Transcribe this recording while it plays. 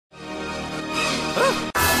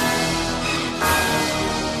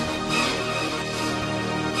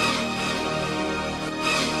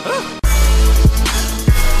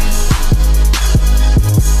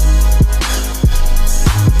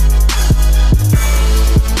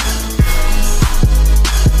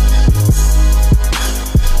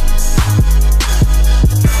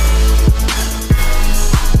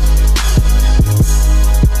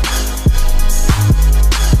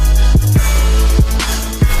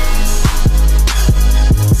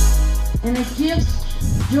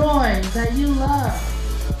that you love.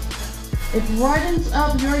 It brightens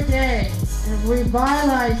up your day and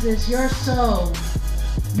revitalizes your soul.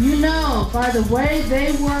 You know by the way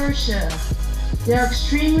they worship, they are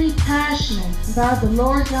extremely passionate about the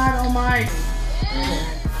Lord God Almighty.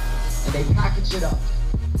 And they package it up.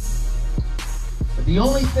 But the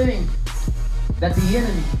only thing that the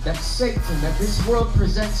enemy, that Satan, that this world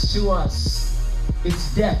presents to us,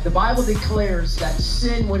 it's death. The Bible declares that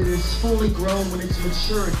sin, when it is fully grown, when it's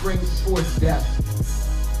mature, it brings forth death.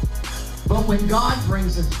 But when God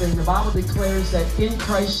brings a thing, the Bible declares that in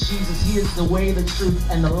Christ Jesus, He is the way, the truth,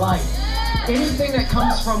 and the life. Anything that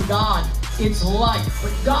comes from God, it's life.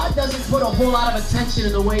 But God doesn't put a whole lot of attention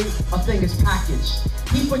in the way a thing is packaged.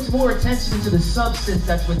 He puts more attention into the substance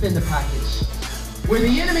that's within the package. Where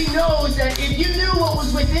the enemy knows that if you knew what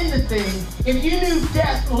was within the thing, if you knew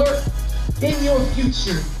death lurked in your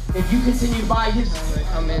future, if you continue by His... I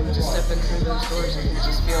come in, just step in through those doors and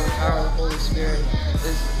just feel the power of the Holy Spirit.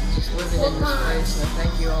 Just living in this place, and I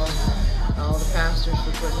thank you all the pastors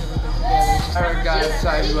for putting everything together. I heard God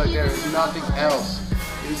inside you like there is nothing else.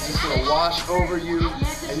 It's just going to wash over you,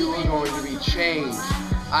 and you are going to be changed.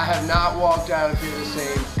 I have not walked out of here the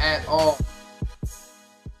same at all.